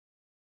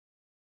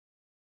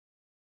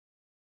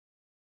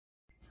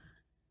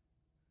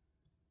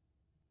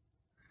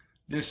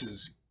This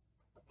is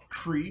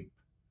Creep,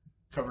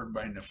 covered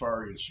by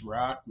Nefarious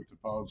Rock, with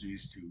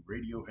apologies to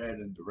Radiohead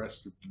and the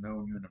rest of the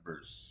known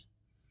universe.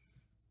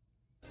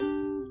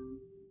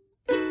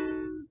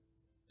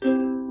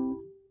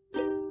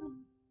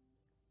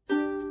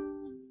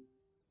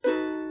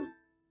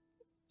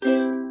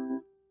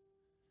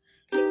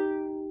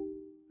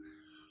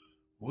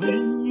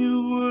 When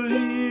you were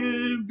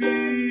here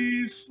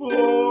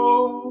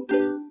before,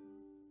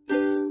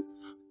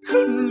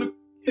 couldn't look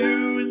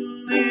you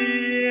in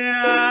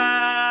the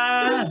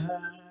eye.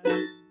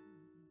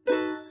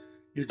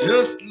 You're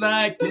just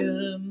like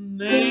an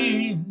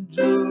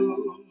angel.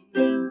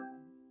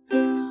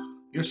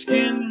 Your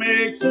skin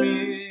makes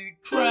me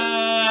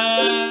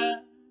cry.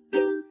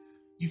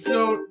 You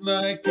float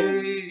like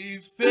a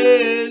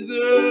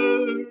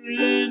feather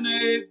in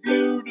a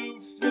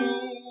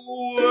beautiful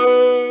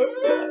world.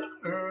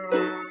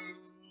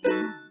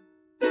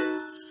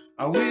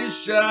 I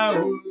wish I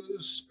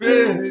was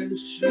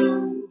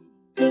special.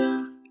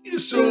 You're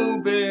so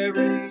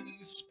very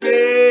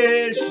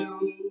special,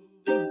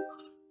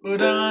 but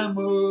I'm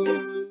a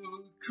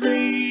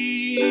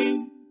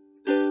creep.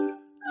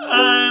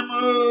 I'm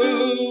a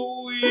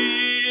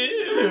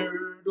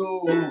weirdo.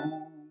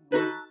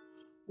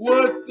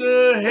 What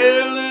the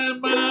hell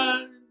am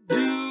I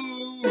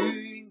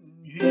doing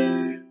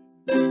here?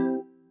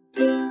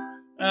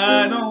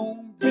 I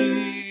don't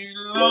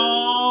belong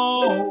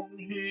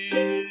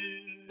here.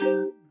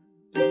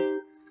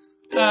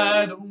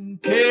 I don't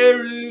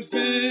care if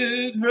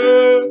it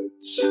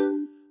hurts.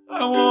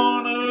 I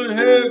wanna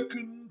have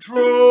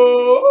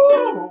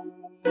control.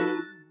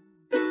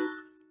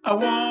 I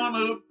want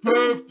a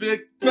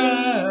perfect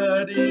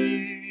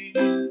body.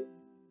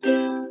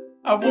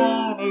 I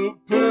want a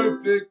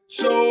perfect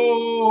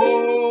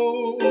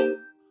soul.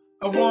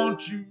 I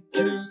want you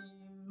to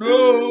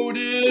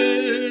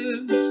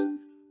notice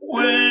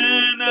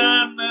when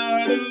I'm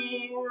not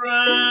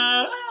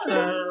around.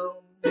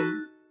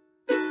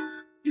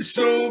 You're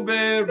so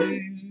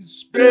very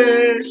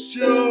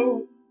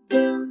special.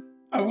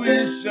 I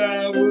wish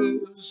I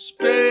was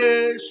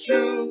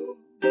special,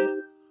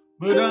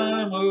 but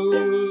I'm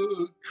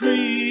a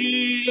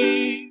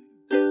creep.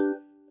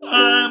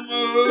 I'm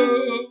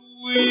a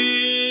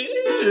weirdo.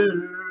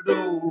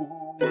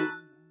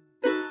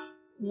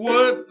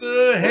 What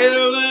the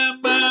hell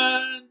am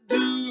I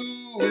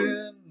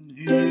doing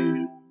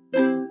here?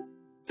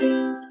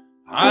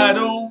 I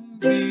don't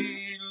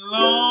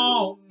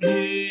belong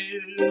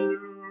here.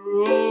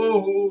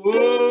 Oh,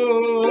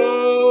 oh,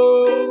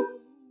 oh.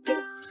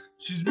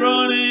 She's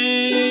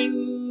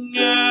running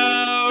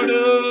out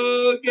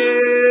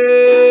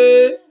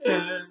again.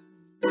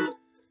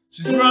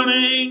 She's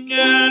running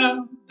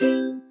out.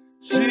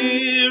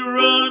 She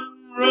run,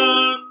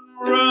 run,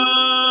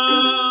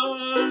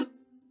 run.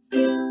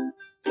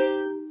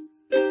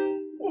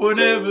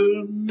 Whatever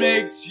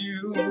makes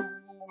you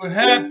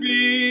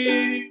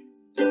happy,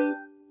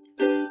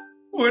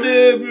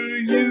 whatever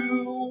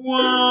you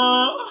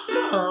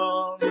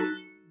want.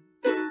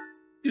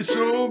 You're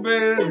so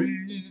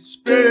very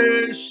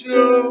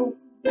special.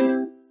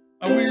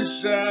 I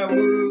wish I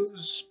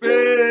was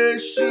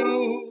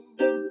special,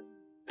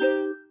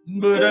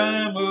 but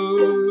I'm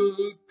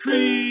a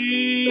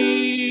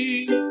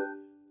creep.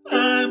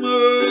 I'm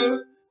a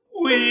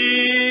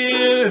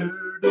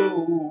weirdo.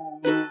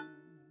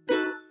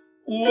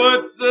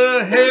 What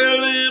the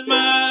hell am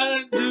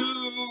I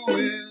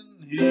doing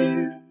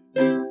here?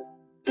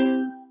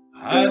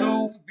 I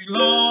don't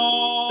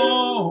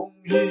belong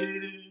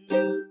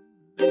here.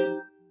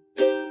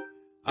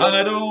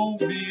 I don't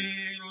belong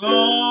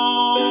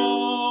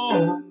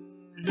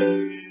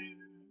here.